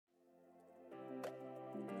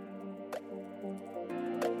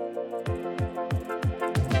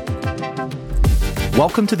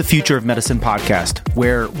Welcome to the Future of Medicine podcast,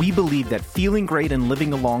 where we believe that feeling great and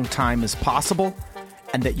living a long time is possible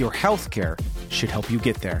and that your healthcare should help you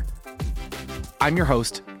get there. I'm your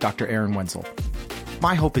host, Dr. Aaron Wenzel.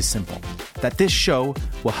 My hope is simple, that this show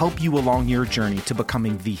will help you along your journey to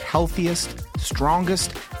becoming the healthiest,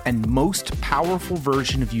 strongest, and most powerful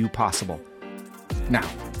version of you possible. Now,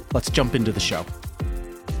 let's jump into the show.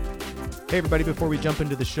 Hey everybody, before we jump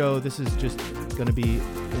into the show, this is just going to be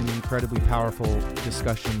an incredibly powerful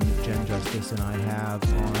discussion that Jen Justice and I have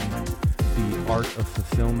on the art of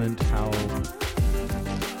fulfillment, how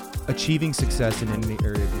achieving success in any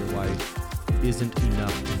area of your life isn't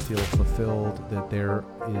enough to feel fulfilled, that there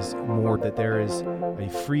is more, that there is a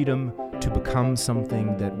freedom to become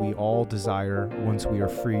something that we all desire once we are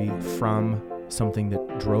free from something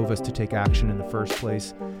that drove us to take action in the first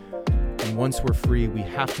place. And once we're free, we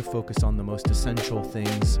have to focus on the most essential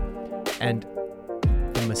things. And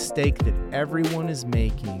the mistake that everyone is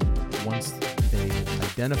making once they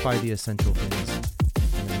identify the essential things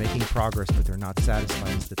and they're making progress, but they're not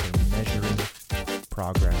satisfied, is that they're measuring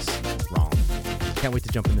progress wrong. Can't wait to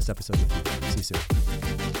jump in this episode with you. See you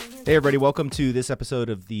soon. Hey everybody, welcome to this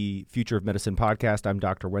episode of the Future of Medicine podcast. I'm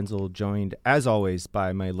Dr. Wenzel, joined as always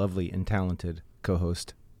by my lovely and talented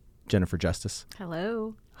co-host, Jennifer Justice.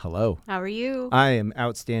 Hello. Hello. How are you? I am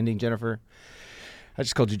outstanding, Jennifer. I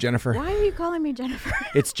just called you Jennifer. Why are you calling me Jennifer?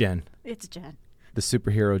 It's Jen. It's Jen. The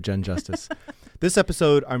superhero Jen Justice. This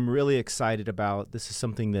episode I'm really excited about. This is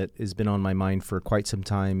something that has been on my mind for quite some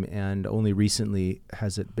time, and only recently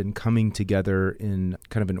has it been coming together in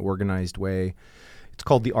kind of an organized way. It's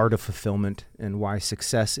called The Art of Fulfillment and Why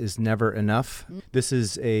Success is Never Enough. This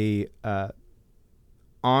is a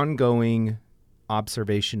ongoing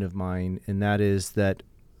observation of mine, and that is that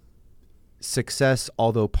success,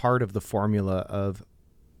 although part of the formula of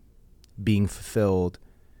being fulfilled,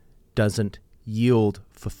 doesn't yield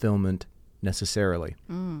fulfillment necessarily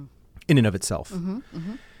in and of itself.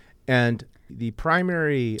 And the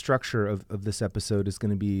primary structure of this episode is going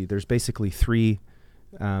to be, there's basically three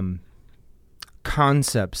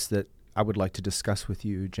concepts that I would like to discuss with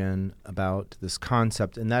you, Jen, about this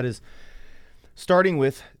concept. And that is starting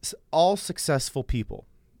with all successful people.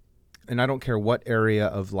 And I don't care what area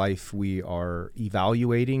of life we are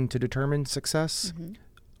evaluating to determine success.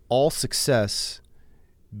 All success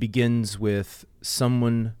begins with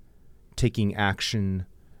someone taking action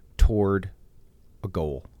toward a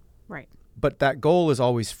goal. Right. But that goal is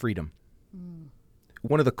always freedom.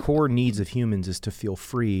 One of the core needs of humans is to feel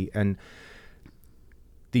free. And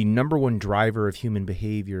the number one driver of human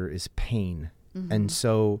behavior is pain. And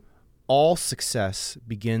so all success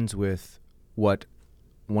begins with what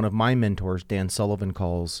one of my mentors, Dan Sullivan,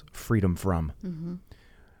 calls freedom from.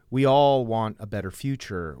 We all want a better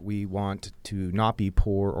future. We want to not be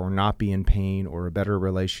poor or not be in pain or a better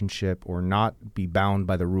relationship or not be bound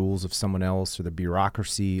by the rules of someone else or the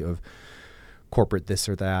bureaucracy of corporate this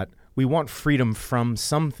or that. We want freedom from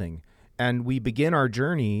something. And we begin our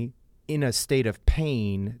journey in a state of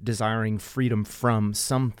pain, desiring freedom from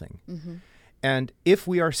something. And if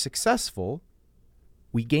we are successful,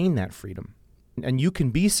 we gain that freedom. And you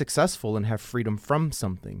can be successful and have freedom from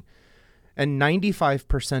something. And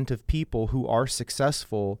 95% of people who are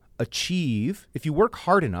successful achieve, if you work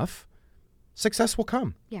hard enough, success will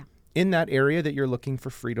come. Yeah. In that area that you're looking for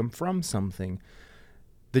freedom from something.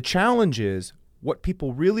 The challenge is, what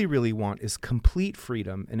people really, really want is complete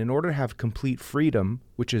freedom. And in order to have complete freedom,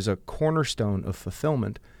 which is a cornerstone of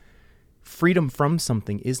fulfillment, freedom from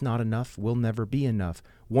something is not enough, will never be enough.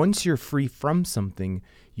 Once you're free from something,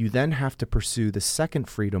 you then have to pursue the second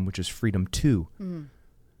freedom, which is freedom to.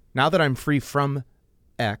 Now that I'm free from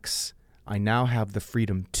X, I now have the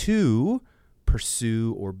freedom to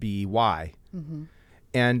pursue or be Y.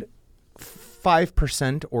 And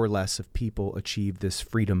 5% or less of people achieve this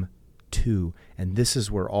freedom to. And this is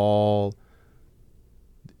where all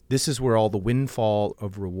the windfall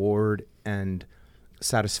of reward and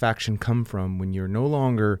satisfaction come from, when you're no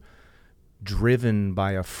longer driven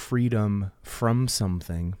by a freedom from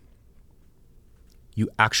something. You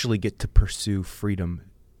actually get to pursue freedom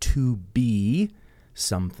to be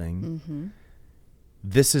something.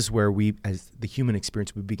 This is where we, as the human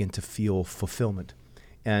experience, we begin to feel fulfillment.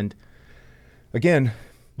 And again,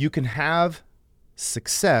 you can have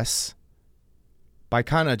success by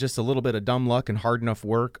kind of just a little bit of dumb luck and hard enough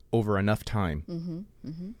work over enough time.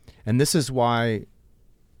 And this is why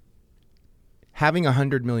having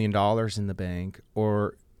 $100 million in the bank,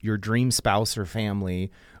 or your dream spouse or family,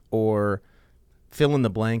 or fill in the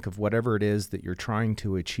blank of whatever it is that you're trying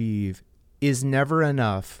to achieve, is never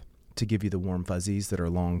enough to give you the warm fuzzies that are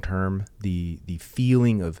long-term, the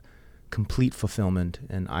feeling of complete fulfillment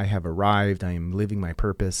and I have arrived, I am living my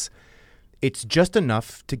purpose. It's just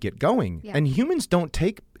enough to get going. Yeah. And humans don't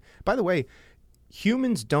by the way,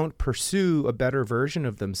 humans don't pursue a better version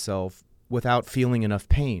of themselves without feeling enough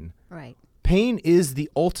pain. Right. Pain is the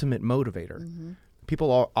ultimate motivator. Mm-hmm.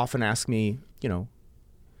 People often ask me,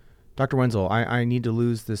 Dr. Wenzel, I need to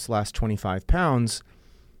lose this last 25 pounds.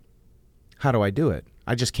 How do I do it?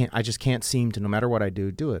 I just can't seem to, no matter what I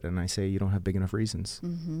do it. And I say, you don't have big enough reasons.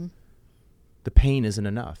 Mm-hmm. The pain isn't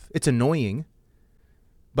enough. It's annoying,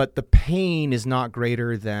 but the pain is not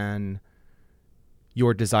greater than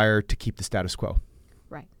your desire to keep the status quo.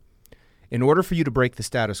 Right. In order for you to break the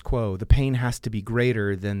status quo, the pain has to be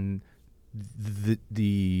greater than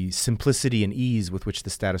the simplicity and ease with which the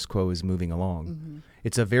status quo is moving along. Mm-hmm.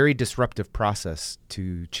 It's a very disruptive process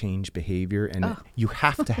to change behavior, and you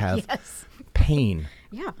have to have Yes. pain.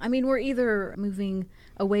 Yeah. I mean, we're either moving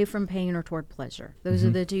away from pain or toward pleasure. Those are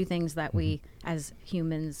the two things that we, as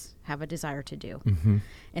humans, have a desire to do. Mm-hmm.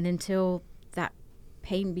 And until that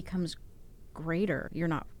pain becomes greater, you're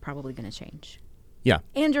not probably going to change. Yeah.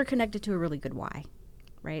 And you're connected to a really good why,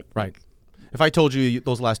 right? Right. If I told you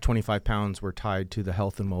those last 25 pounds were tied to the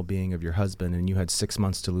health and well-being of your husband and you had 6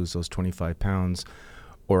 months to lose those 25 pounds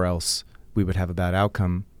or else we would have a bad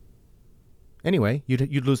outcome. Anyway,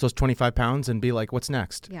 you'd lose those 25 pounds and be like, what's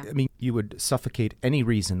next? Yeah. I mean, you would suffocate any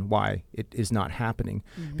reason why it is not happening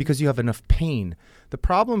because you have enough pain. The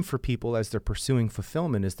problem for people as they're pursuing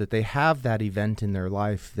fulfillment is that they have that event in their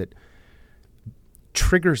life that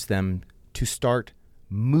triggers them to start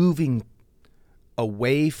moving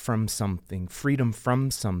away from something, freedom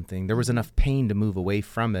from something. There was enough pain to move away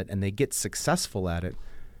from it, and they get successful at it.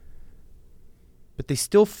 But they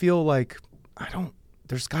still feel like,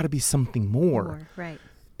 there's got to be something more. Right.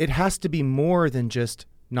 It has to be more than just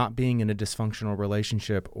not being in a dysfunctional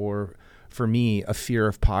relationship or, for me, a fear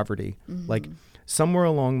of poverty. Like, somewhere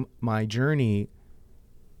along my journey,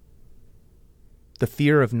 the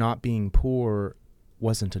fear of not being poor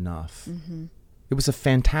wasn't enough. It was a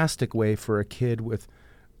fantastic way for a kid with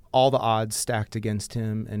all the odds stacked against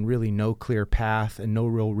him and really no clear path and no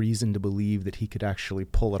real reason to believe that he could actually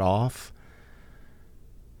pull it off.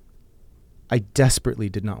 I desperately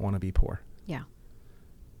did not want to be poor. Yeah.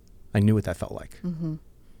 I knew what that felt like.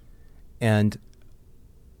 And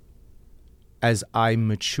as I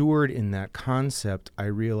matured in that concept, I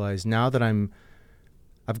realized now that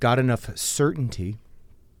I've got enough certainty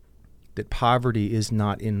that poverty is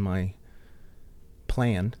not in my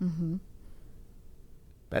plan.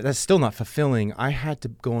 But that's still not fulfilling. I had to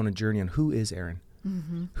go on a journey on who is Erin?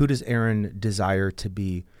 Who does Erin desire to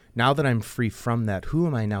be? Now that I'm free from that, who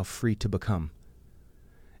am I now free to become?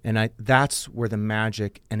 And that's where the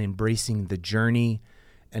magic and embracing the journey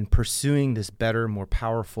and pursuing this better, more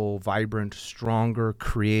powerful, vibrant, stronger,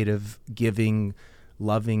 creative, giving,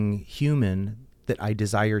 loving human that I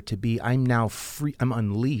desire to be. I'm now free. I'm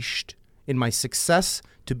unleashed in my success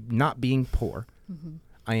to not being poor.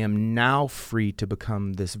 I am now free to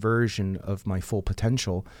become this version of my full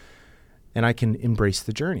potential, and I can embrace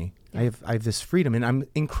the journey. I have this freedom, and I'm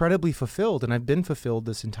incredibly fulfilled, and I've been fulfilled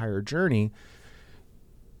this entire journey,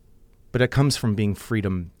 but it comes from being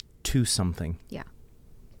freedom to something. Yeah.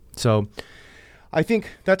 So I think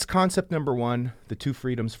that's concept number one, the two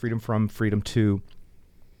freedoms, freedom from, freedom to.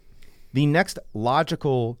 The next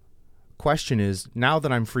logical question is, now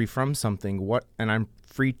that I'm free from something, and I'm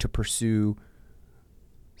free to pursue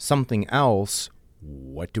something else,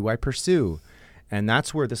 what do I pursue? And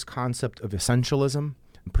that's where this concept of essentialism,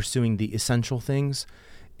 pursuing the essential things,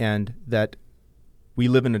 and that we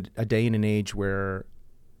live in a day and an age where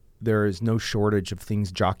there is no shortage of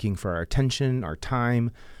things jockeying for our attention, our time,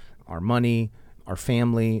 our money, our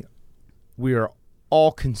family. We are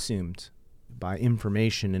all consumed by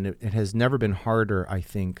information, and it has never been harder, I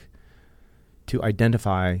think, to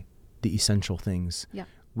identify the essential things. Yeah.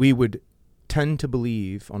 We would tend to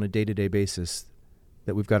believe on a day-to-day basis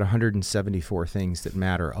that we've got 174 things that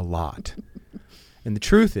matter a lot. And the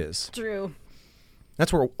truth is, True.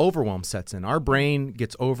 that's where overwhelm sets in. Our brain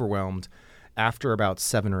gets overwhelmed after about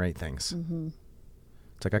 7 or 8 things.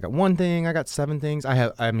 It's like, I got one thing, I got 7 things.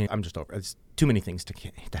 I'm just over. It's too many things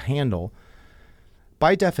to handle.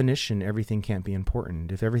 By definition, everything can't be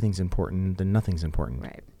important. If everything's important, then nothing's important.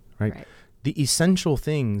 Right? The essential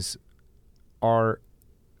things are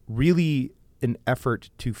really an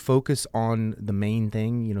effort to focus on the main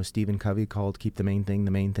thing. Stephen Covey called keep the main thing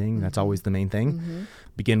the main thing. That's always the main thing.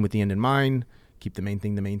 Begin with the end in mind. Keep the main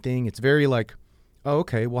thing the main thing. It's very like, oh,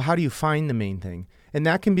 okay, well, how do you find the main thing? And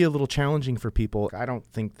that can be a little challenging for people. I don't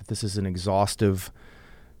think that this is an exhaustive,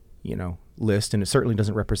 list, and it certainly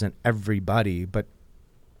doesn't represent everybody. But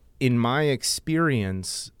in my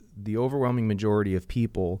experience, the overwhelming majority of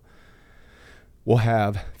people will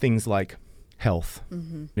have things like health.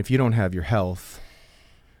 If you don't have your health,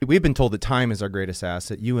 we've been told that time is our greatest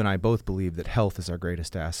asset. You and I both believe that health is our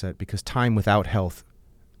greatest asset because time without health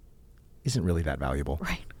isn't really that valuable.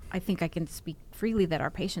 Right. I think I can speak freely that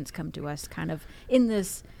our patients come to us kind of in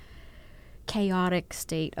this chaotic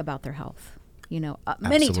state about their health. Many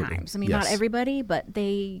Absolutely. times. I mean, Yes. not everybody, but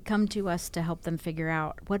they come to us to help them figure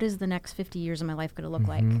out what is the next 50 years of my life going to look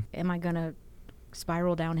like? Am I going to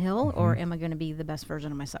spiral downhill or am I going to be the best version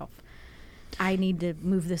of myself? I need to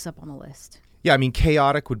move this up on the list. Yeah, I mean,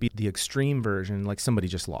 chaotic would be the extreme version, like somebody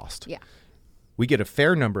just lost. Yeah. We get a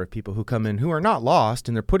fair number of people who come in who are not lost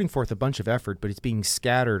and they're putting forth a bunch of effort, but it's being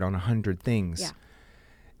scattered on 100 things. Yeah.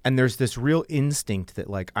 And there's this real instinct that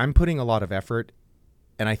like, I'm putting a lot of effort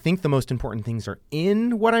and I think the most important things are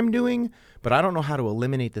in what I'm doing, but I don't know how to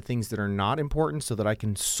eliminate the things that are not important so that I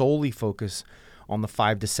can solely focus on the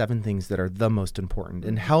 5 to 7 things that are the most important.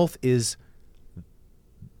 And health is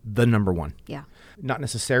the number one. Yeah. Not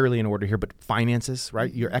necessarily in order here, but finances,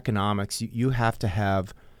 right? Your economics, you have to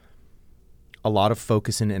have a lot of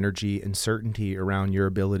focus and energy and certainty around your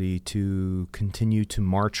ability to continue to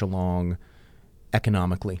march along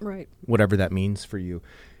economically, Right. whatever that means for you.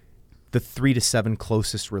 The 3 to 7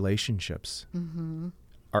 closest relationships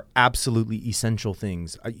are absolutely essential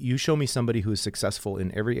things. You show me somebody who is successful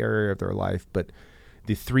in every area of their life, but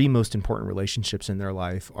the 3 most important relationships in their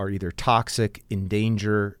life are either toxic, in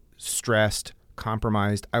danger, stressed,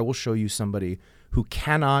 compromised. I will show you somebody who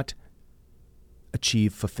cannot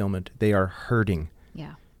achieve fulfillment. They are hurting.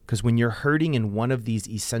 Yeah. Because when you're hurting in one of these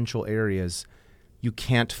essential areas, you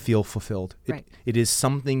can't feel fulfilled. Right. It is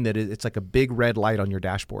something that it's like a big red light on your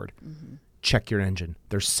dashboard. Check your engine.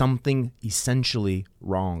 There's something essentially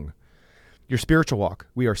wrong. Your spiritual walk.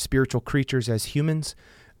 We are spiritual creatures as humans.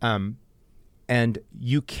 And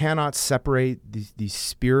you cannot separate the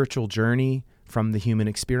spiritual journey from the human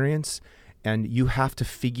experience. And you have to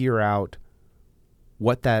figure out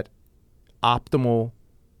what that optimal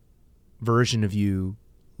version of you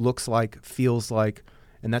looks like, feels like,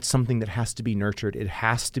 and that's something that has to be nurtured. It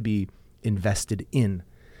has to be invested in.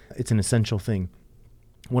 It's an essential thing.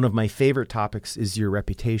 One of my favorite topics is your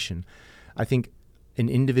reputation. I think an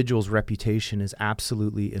individual's reputation is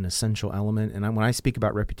absolutely an essential element. And when I speak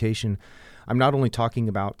about reputation, I'm not only talking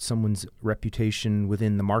about someone's reputation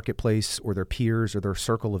within the marketplace or their peers or their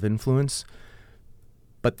circle of influence,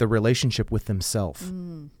 but the relationship with themselves,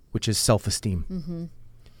 which is self-esteem.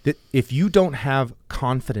 That if you don't have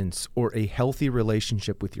confidence or a healthy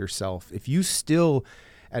relationship with yourself, if you still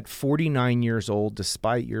at 49 years old,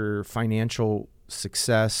 despite your financial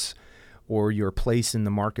success or your place in the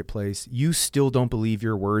marketplace, you still don't believe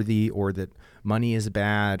you're worthy or that money is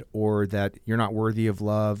bad or that you're not worthy of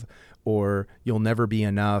love or you'll never be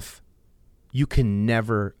enough, you can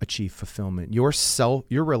never achieve fulfillment. Your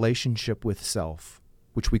relationship with self,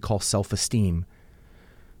 which we call self-esteem,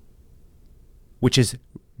 which is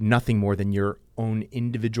nothing more than your own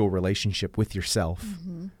individual relationship with yourself.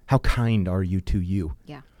 How kind are you to you?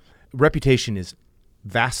 Yeah. Reputation is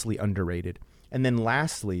vastly underrated. And then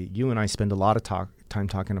lastly, you and I spend a lot of time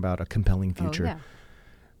talking about a compelling future. Oh, yeah.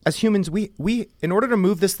 As humans, we in order to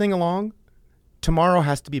move this thing along, tomorrow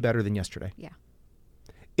has to be better than yesterday. Yeah.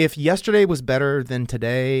 If yesterday was better than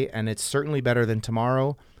today, and it's certainly better than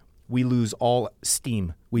tomorrow, we lose all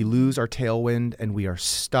steam. We lose our tailwind and we are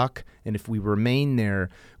stuck. And if we remain there,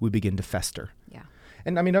 we begin to fester. Yeah.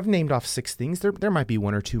 And I mean, I've named off 6 things. There might be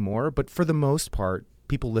 1 or 2 more, but for the most part,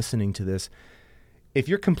 people listening to this, if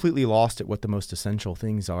you're completely lost at what the most essential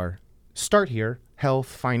things are, start here. Health,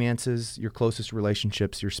 finances, your closest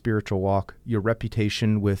relationships, your spiritual walk, your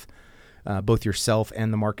reputation with both yourself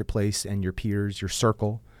and the marketplace and your peers, your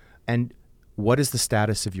circle, and what is the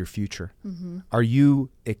status of your future? Are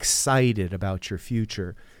you excited about your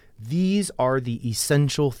future? These are the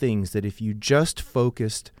essential things that if you just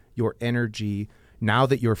focused your energy, now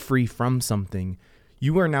that you're free from something,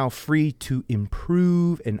 you are now free to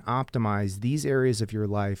improve and optimize these areas of your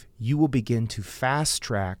life. You will begin to fast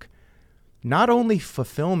track not only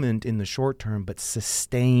fulfillment in the short term, but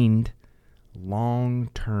sustained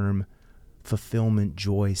long-term fulfillment,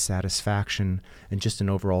 joy, satisfaction, and just an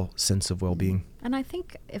overall sense of well-being. And I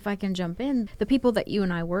think if I can jump in, the people that you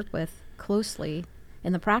and I work with closely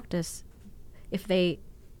in the practice, if they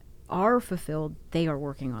are fulfilled, they are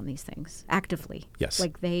working on these things actively. Yes.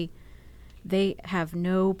 Like they have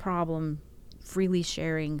no problem freely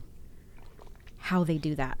sharing how they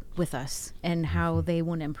do that with us and how they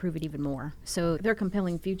want to improve it even more. So their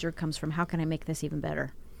compelling future comes from how can I make this even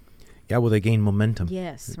better? Yeah, well, they gain momentum.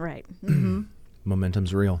 Yes, right.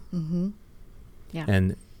 Momentum's real. Yeah.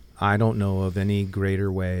 And I don't know of any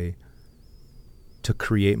greater way to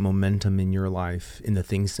create momentum in your life, in the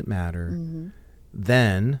things that matter,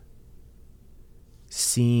 than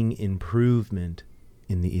seeing improvement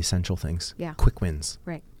in the essential things. Yeah. Quick wins.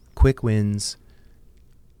 Right. Quick wins,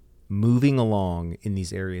 moving along in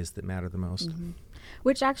these areas that matter the most.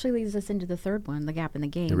 Which actually leads us into the third one, the gap in the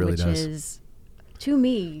game, It really which does. is, to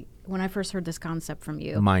me, when I first heard this concept from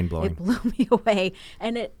you, Mind-blowing. It blew me away.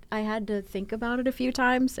 And I had to think about it a few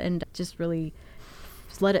times and just really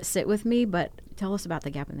just let it sit with me. But tell us about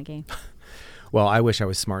the gap in the game. Well, I wish I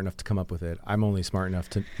was smart enough to come up with it. I'm only smart enough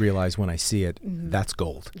to realize when I see it, that's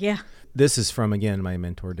gold. Yeah. This is from, again, my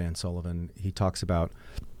mentor, Dan Sullivan. He talks about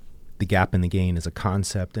the gap in the gain as a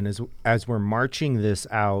concept. And as we're marching this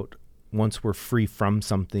out, once we're free from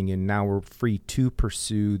something and now we're free to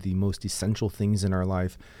pursue the most essential things in our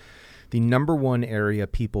life, the number one area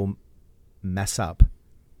people mess up,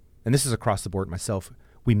 and this is across the board myself,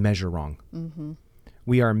 we measure wrong.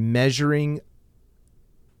 We are measuring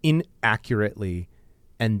inaccurately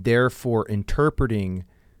and therefore interpreting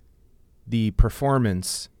the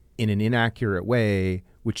performance in an inaccurate way,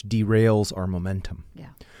 which derails our momentum. Yeah.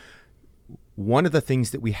 One of the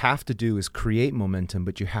things that we have to do is create momentum,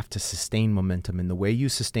 but you have to sustain momentum. And the way you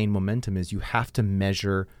sustain momentum is you have to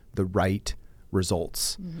measure the right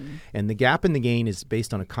results. And the gap in the gain is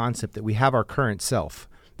based on a concept that we have our current self.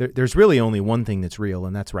 There's really only one thing that's real,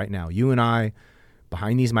 and that's right now. You and I,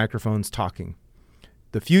 behind these microphones, talking.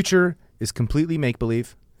 The future is completely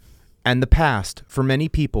make-believe, and the past, for many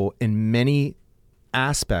people in many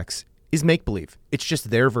aspects, is make-believe. It's just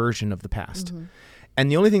their version of the past. And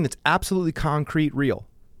the only thing that's absolutely concrete, real.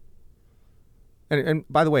 And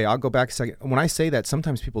by the way, I'll go back a second. When I say that,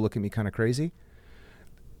 sometimes people look at me kind of crazy.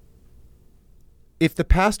 If the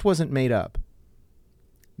past wasn't made up,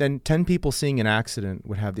 then 10 people seeing an accident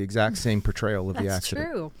would have the exact same portrayal of the accident.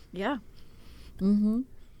 That's true. Yeah.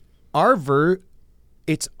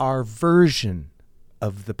 It's our version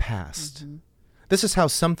of the past. This is how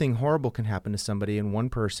something horrible can happen to somebody and one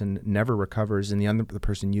person never recovers and the other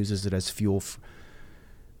person uses it as fuel.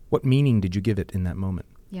 What meaning did you give it in that moment?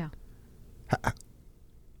 Yeah.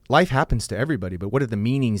 Life happens to everybody, but what are the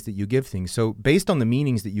meanings that you give things? So based on the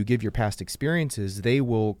meanings that you give your past experiences, they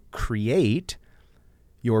will create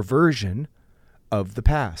your version of the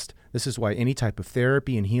past. This is why any type of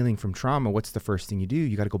therapy and healing from trauma, what's the first thing you do?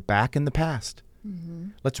 You got to go back in the past.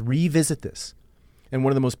 Let's revisit this. And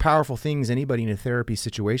one of the most powerful things anybody in a therapy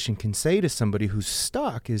situation can say to somebody who's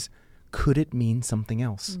stuck is, could it mean something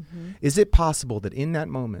else? Is it possible that in that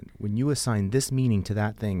moment, when you assign this meaning to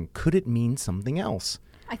that thing, could it mean something else?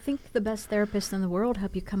 I think the best therapists in the world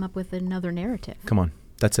help you come up with another narrative. Come on.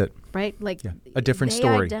 That's it. Right? Like a different they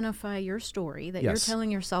story. Identify your story that Yes. you're telling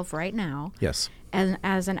yourself right now. Yes. And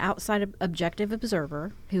as an outside objective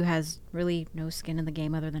observer who has really no skin in the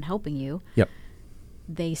game other than helping you, Yep.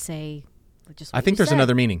 they say, just I what think you there's said.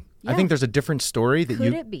 another meaning. I Yeah. think there's a different story that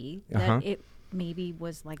Could you... it be that it maybe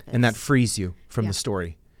was like this? And that frees you from the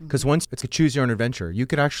story. Because once it's a choose your own adventure, you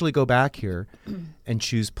could actually go back here and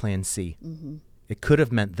choose plan C. It could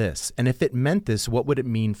have meant this. And if it meant this, what would it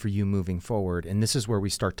mean for you moving forward? And this is where we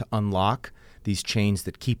start to unlock these chains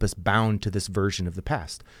that keep us bound to this version of the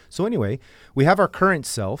past. So anyway, we have our current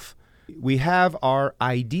self. We have our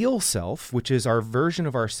ideal self, which is our version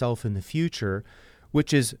of ourself in the future,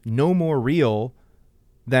 which is no more real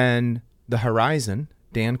than the horizon.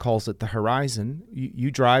 Dan calls it the horizon.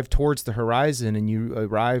 You drive towards the horizon and you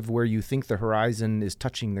arrive where you think the horizon is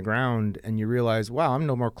touching the ground and you realize, wow, I'm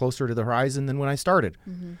no more closer to the horizon than when I started.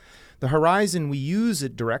 The horizon, we use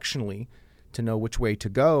it directionally to know which way to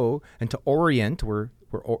go and to orient. We're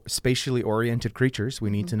spatially oriented creatures. We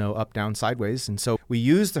need to know up, down, sideways. And so we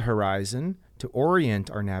use the horizon to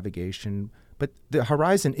orient our navigation, but the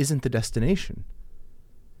horizon isn't the destination.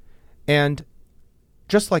 And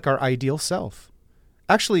just like our ideal self,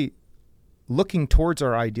 actually looking towards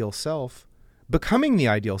our ideal self, becoming the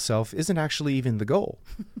ideal self isn't actually even the goal.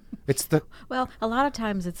 It's the... Well, a lot of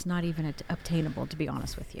times it's not even obtainable, to be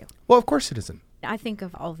honest with you. Well, of course it isn't. I think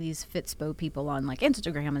of all these Fitspo people on like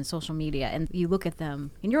Instagram and social media, and you look at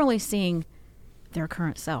them and you're only seeing their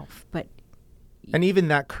current self. But and even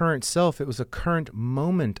that current self, it was a current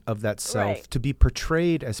moment of that self to be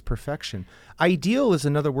portrayed as perfection. Ideal is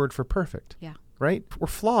another word for perfect. Yeah. Right? We're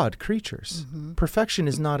flawed creatures. Perfection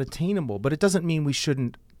is not attainable, but it doesn't mean we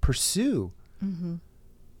shouldn't pursue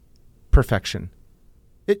perfection.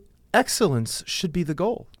 Excellence should be the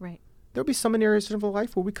goal. Right. There'll be some areas of our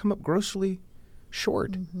life where we come up grossly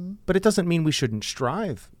short, but it doesn't mean we shouldn't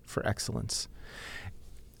strive for excellence.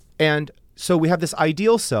 And So we have this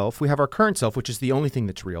ideal self, we have our current self, which is the only thing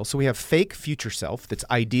that's real. So we have fake future self that's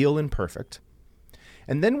ideal and perfect.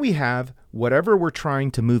 And then we have whatever we're trying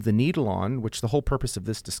to move the needle on, which the whole purpose of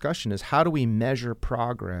this discussion is how do we measure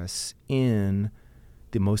progress in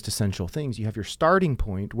the most essential things? You have your starting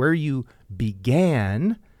point where you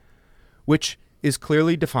began, which is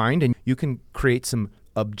clearly defined, and you can create some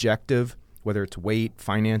objective, whether it's weight,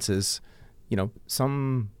 finances,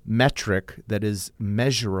 some metric that is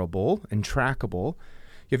measurable and trackable.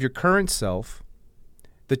 You have your current self.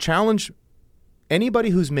 The challenge, anybody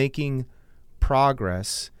who's making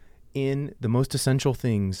progress in the most essential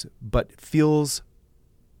things but feels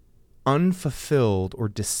unfulfilled or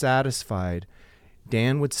dissatisfied,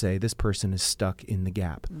 Dan would say this person is stuck in the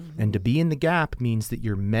gap. Mm-hmm. And to be in the gap means that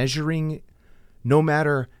you're measuring, no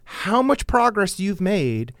matter how much progress you've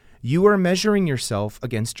made, you are measuring yourself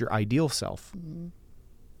against your ideal self,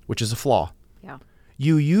 which is a flaw. Yeah.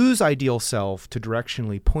 You use ideal self to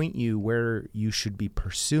directionally point you where you should be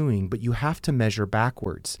pursuing, but you have to measure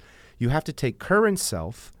backwards. You have to take current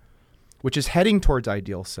self, which is heading towards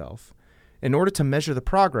ideal self, in order to measure the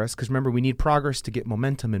progress, because remember, we need progress to get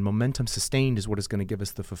momentum, and momentum sustained is what is going to give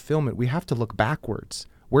us the fulfillment. We have to look backwards.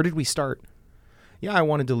 Where did we start? Yeah, I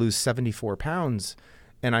wanted to lose 74 pounds,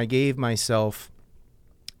 and I gave myself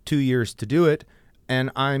 2 years to do it, and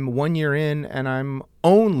I'm 1 year in, and I'm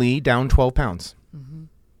only down 12 pounds. Mm-hmm.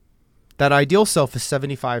 That ideal self is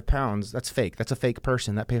 75 pounds. That's fake. That's a fake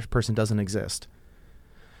person. That person doesn't exist.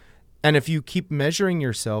 And if you keep measuring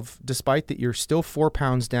yourself, despite that you're still 4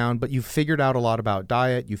 pounds down, but you've figured out a lot about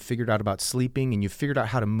diet, you've figured out about sleeping, and you've figured out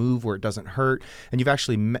how to move where it doesn't hurt, and you've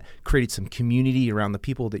actually created some community around the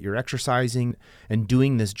people that you're exercising and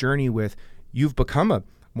doing this journey with, you've become a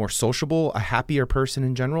more sociable, a happier person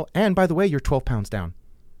in general. And by the way, you're 12 pounds down.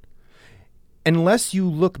 Unless you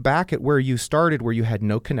look back at where you started, where you had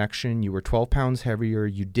no connection, you were 12 pounds heavier,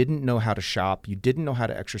 you didn't know how to shop, you didn't know how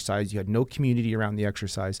to exercise, you had no community around the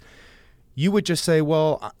exercise, you would just say,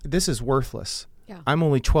 well, this is worthless. Yeah. I'm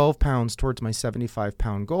only 12 pounds towards my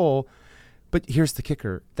 75-pound goal. But here's the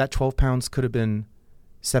kicker. That 12 pounds could have been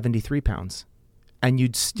 73 pounds. And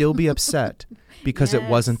you'd still be upset because it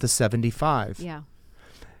wasn't the 75. Yeah.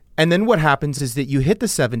 And then what happens is that you hit the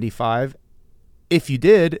 75. If you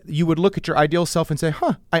did, you would look at your ideal self and say,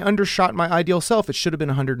 I undershot my ideal self. It should have been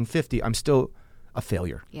 150. I'm still a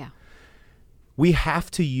failure. Yeah. We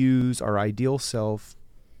have to use our ideal self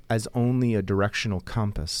as only a directional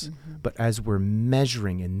compass. Mm-hmm. But as we're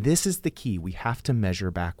measuring, and this is the key, we have to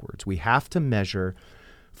measure backwards. We have to measure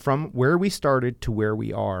from where we started to where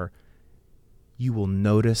we are. You will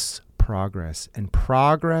notice progress. And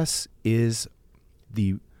progress is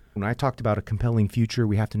when I talked about a compelling future,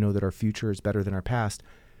 we have to know that our future is better than our past.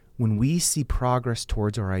 When we see progress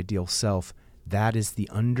towards our ideal self, that is the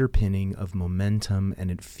underpinning of momentum,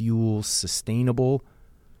 and it fuels sustainable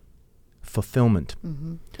fulfillment.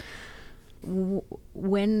 Mm-hmm.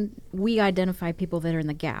 When we identify people that are in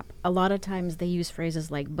the gap, a lot of times they use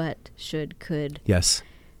phrases like but, should, could. Yes.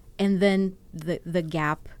 And then the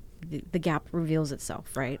gap reveals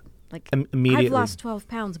itself, right? Like, immediately. I've lost 12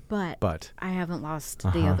 pounds, but I haven't lost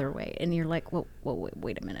the other way. And you're like, whoa,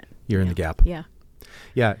 wait a minute. You're in the gap. Yeah.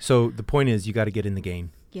 Yeah. So the point is, you got to get in the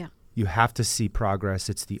game. Yeah. You have to see progress.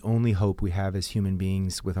 It's the only hope we have as human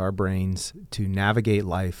beings with our brains to navigate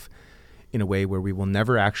life in a way where we will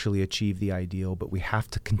never actually achieve the ideal, but we have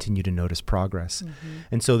to continue to notice progress. Mm-hmm.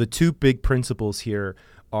 And so the two big principles here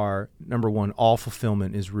are, number one, all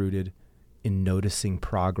fulfillment is rooted in noticing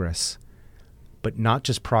progress, but not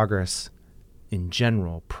just progress in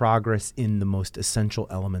general, progress in the most essential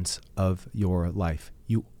elements of your life.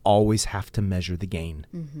 You always have to measure the gain.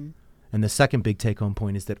 Mm-hmm. And the second big take-home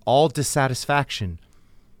point is that all dissatisfaction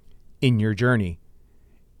in your journey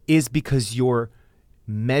is because you're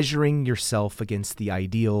measuring yourself against the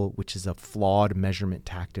ideal, which is a flawed measurement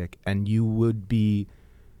tactic, and you would be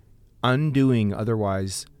undoing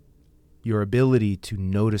otherwise your ability to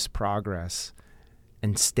notice progress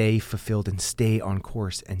and stay fulfilled and stay on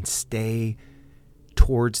course and stay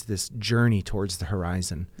towards this journey towards the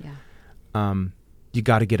horizon. Yeah. You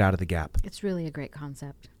got to get out of the gap. It's really a great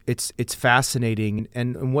concept. It's fascinating.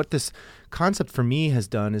 And what this concept for me has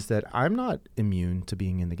done is that I'm not immune to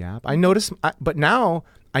being in the gap. I notice, but now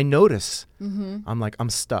I notice. Mm-hmm. I'm like, I'm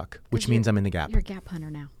stuck, which means I'm in the gap. You're a gap hunter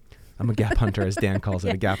now. I'm a gap hunter, as Dan calls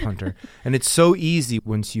it, a gap hunter. And it's so easy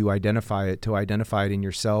once you identify it to identify it in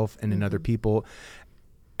yourself and in other people.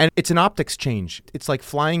 And it's an optics change. It's like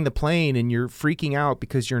flying the plane and you're freaking out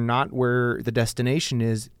because you're not where the destination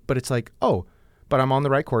is, but it's like, oh, but I'm on the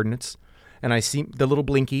right coordinates. and I see the little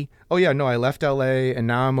blinky. Oh yeah, no, I left LA and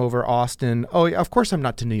now I'm over Austin. Oh yeah, of course I'm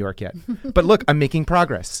not to New York yet. But look, I'm making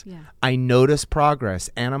progress. Yeah. I notice progress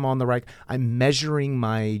and I'm on the right. I'm measuring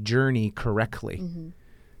my journey correctly. Mm-hmm.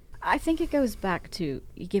 I think it goes back to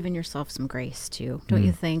giving yourself some grace too. Don't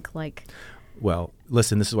you think? Like, well,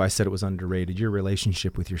 listen, this is why I said it was underrated. Your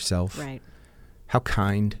relationship with yourself. right. How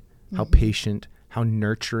kind, how patient, how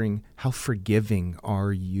nurturing, how forgiving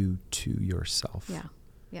are you to yourself? Yeah.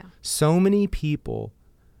 Yeah. So many people,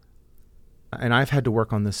 and I've had to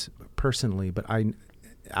work on this personally, but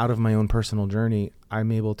out of my own personal journey,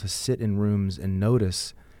 I'm able to sit in rooms and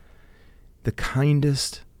notice the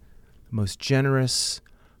kindest, most generous,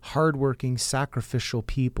 hardworking, sacrificial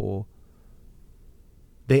people.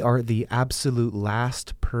 They are the absolute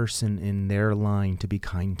last person in their line to be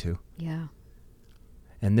kind to. Yeah.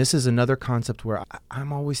 And this is another concept where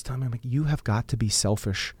I'm always telling them, like, you have got to be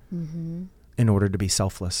selfish in order to be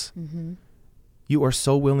selfless. You are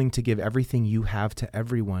so willing to give everything you have to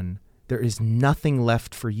everyone. There is nothing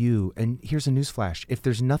left for you. And here's a newsflash. If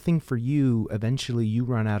there's nothing for you, eventually you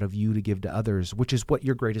run out of you to give to others, which is what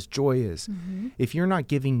your greatest joy is. If you're not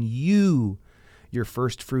giving you your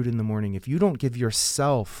first fruit in the morning, if you don't give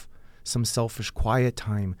yourself some selfish quiet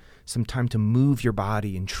time, some time to move your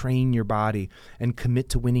body and train your body and commit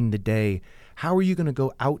to winning the day, how are you going to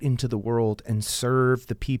go out into the world and serve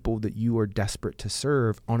the people that you are desperate to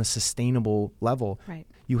serve on a sustainable level? Right.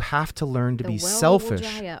 You have to learn to The be well will selfish.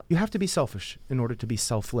 dry up. You have to be selfish in order to be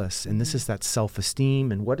selfless. And this is that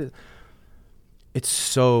self-esteem and it's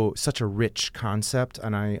such a rich concept.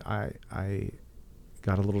 And I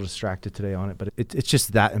got a little distracted today on it, but it's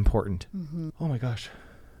just that important. Oh my gosh.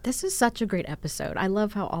 This is such a great episode. I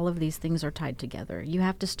love how all of these things are tied together. You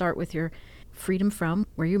have to start with your freedom from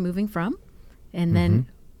where you're moving from, and then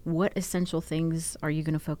what essential things are you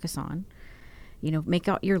going to focus on? You know, make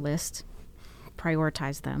out your list,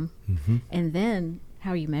 prioritize them, and then how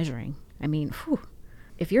are you measuring? I mean,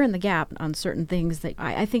 if you're in the gap on certain things that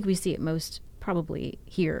I think we see it most probably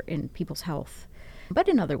here in people's health, but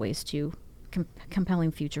in other ways too,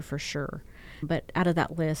 compelling future for sure. But out of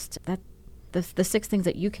that list, the 6 things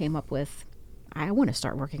that you came up with, I want to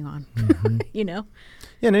start working on, you know?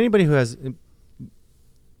 Yeah, and anybody who has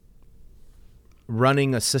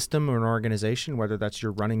running a system or an organization, whether that's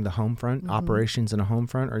you're running the home front, operations in a home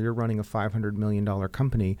front, or you're running a $500 million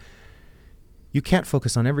company, you can't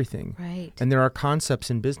focus on everything. Right. And there are concepts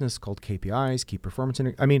in business called KPIs, key performance.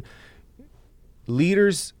 I mean,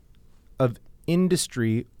 leaders of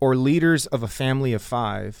industry or leaders of a family of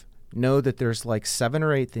 5 know that there's like 7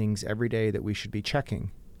 or 8 things every day that we should be checking.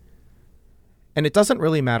 And it doesn't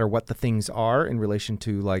really matter what the things are in relation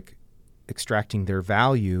to like extracting their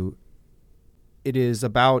value. It is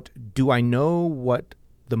about, do I know what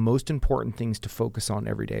the most important things to focus on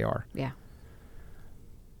every day are? Yeah.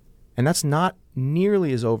 And that's not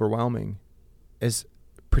nearly as overwhelming as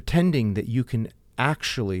pretending that you can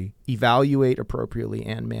actually evaluate appropriately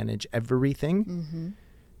and manage everything.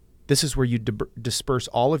 This is where you disperse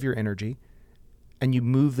all of your energy and you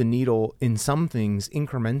move the needle in some things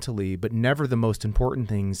incrementally, but never the most important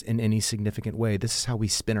things in any significant way. This is how we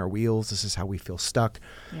spin our wheels. This is how we feel stuck.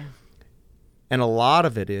 Yeah. And a lot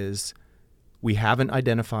of it is we haven't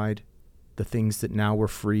identified the things that now we're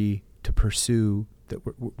free to pursue, that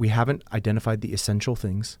we haven't identified the essential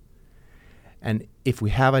things. And if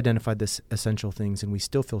we have identified the essential things and we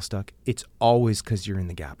still feel stuck, it's always because you're in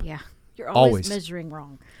the gap. Yeah. You're always measuring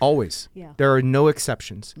wrong. Always. Yeah. There are no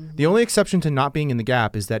exceptions. The only exception to not being in the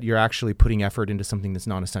gap is that you're actually putting effort into something that's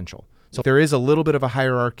non-essential. So there is a little bit of a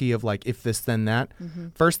hierarchy of like, if this, then that.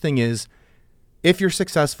 First thing is, if you're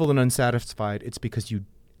successful and unsatisfied, it's because you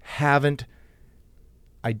haven't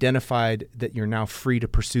identified that you're now free to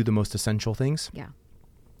pursue the most essential things. Yeah.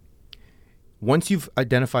 Once you've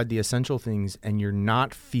identified the essential things and you're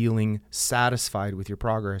not feeling satisfied with your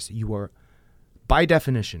progress, you are, by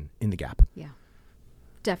definition, in the gap. Yeah.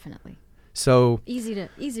 Definitely. So Easy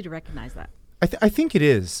to recognize that. I think it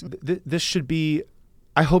is. This should be,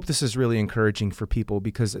 I hope this is really encouraging for people,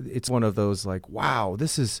 because it's one of those like, wow,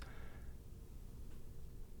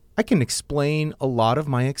 I can explain a lot of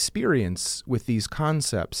my experience with these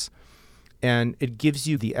concepts, and it gives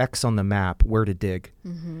you the X on the map where to dig.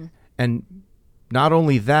 And not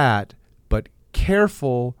only that, but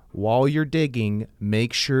careful while you're digging,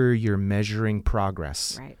 make sure you're measuring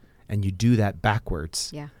progress. Right. And you do that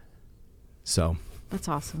backwards. Yeah. So That's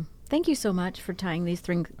awesome. Thank you so much for tying these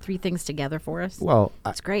 3 things together for us. Well,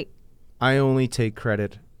 it's great. I only take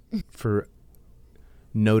credit for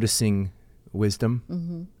noticing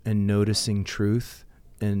wisdom and noticing truth,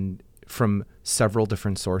 and from several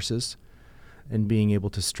different sources. and being able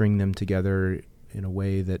to string them together in a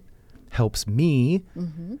way that helps me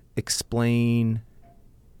explain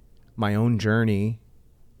my own journey,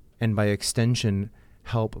 and by extension,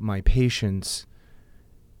 help my patients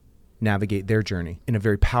navigate their journey in a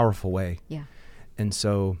very powerful way. Yeah. And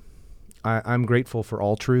so I'm grateful for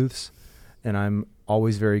all truths, and I'm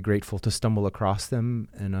always very grateful to stumble across them.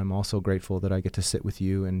 And I'm also grateful that I get to sit with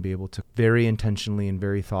you and be able to very intentionally and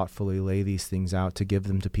very thoughtfully lay these things out to give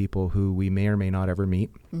them to people who we may or may not ever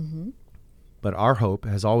meet. But our hope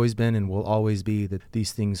has always been and will always be that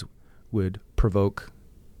these things would provoke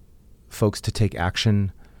folks to take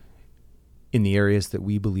action in the areas that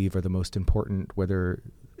we believe are the most important, whether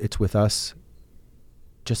it's with us.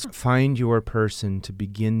 Just find your person to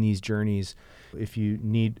begin these journeys. If you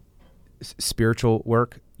need spiritual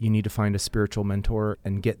work, you need to find a spiritual mentor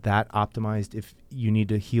and get that optimized. If you need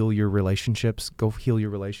to heal your relationships, go heal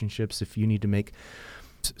your relationships. If you need to make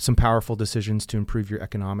some powerful decisions to improve your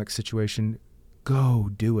economic situation,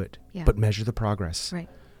 go do it. Yeah. But measure the progress. Right.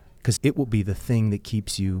 Because it will be the thing that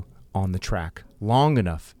keeps you on the track long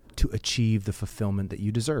enough to achieve the fulfillment that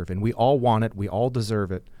you deserve. And we all want it. We all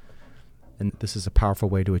deserve it. And this is a powerful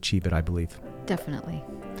way to achieve it, I believe. Definitely.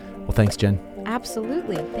 Well, thanks, Jen.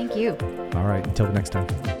 Absolutely. Thank you. All right. Until the next time.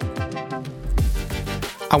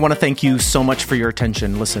 I want to thank you so much for your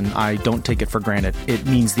attention. Listen, I don't take it for granted. It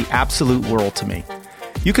means the absolute world to me.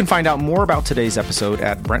 You can find out more about today's episode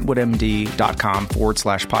at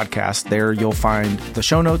brentwoodmd.com/podcast. There you'll find the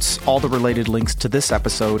show notes, all the related links to this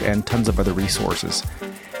episode, and tons of other resources.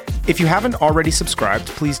 If you haven't already subscribed,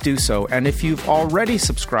 please do so. And if you've already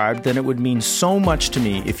subscribed, then it would mean so much to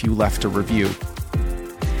me if you left a review.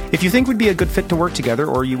 If you think we'd be a good fit to work together,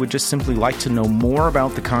 or you would just simply like to know more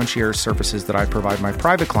about the concierge services that I provide my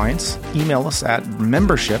private clients, email us at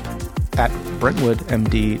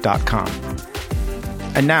membership@brentwoodmd.com.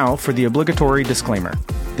 And now for the obligatory disclaimer.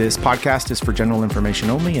 This podcast is for general information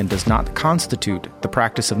only and does not constitute the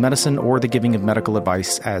practice of medicine or the giving of medical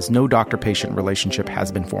advice, as no doctor-patient relationship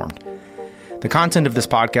has been formed. The content of this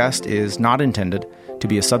podcast is not intended to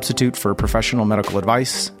be a substitute for professional medical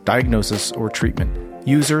advice, diagnosis, or treatment.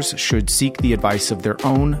 Users should seek the advice of their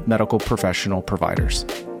own medical professional providers.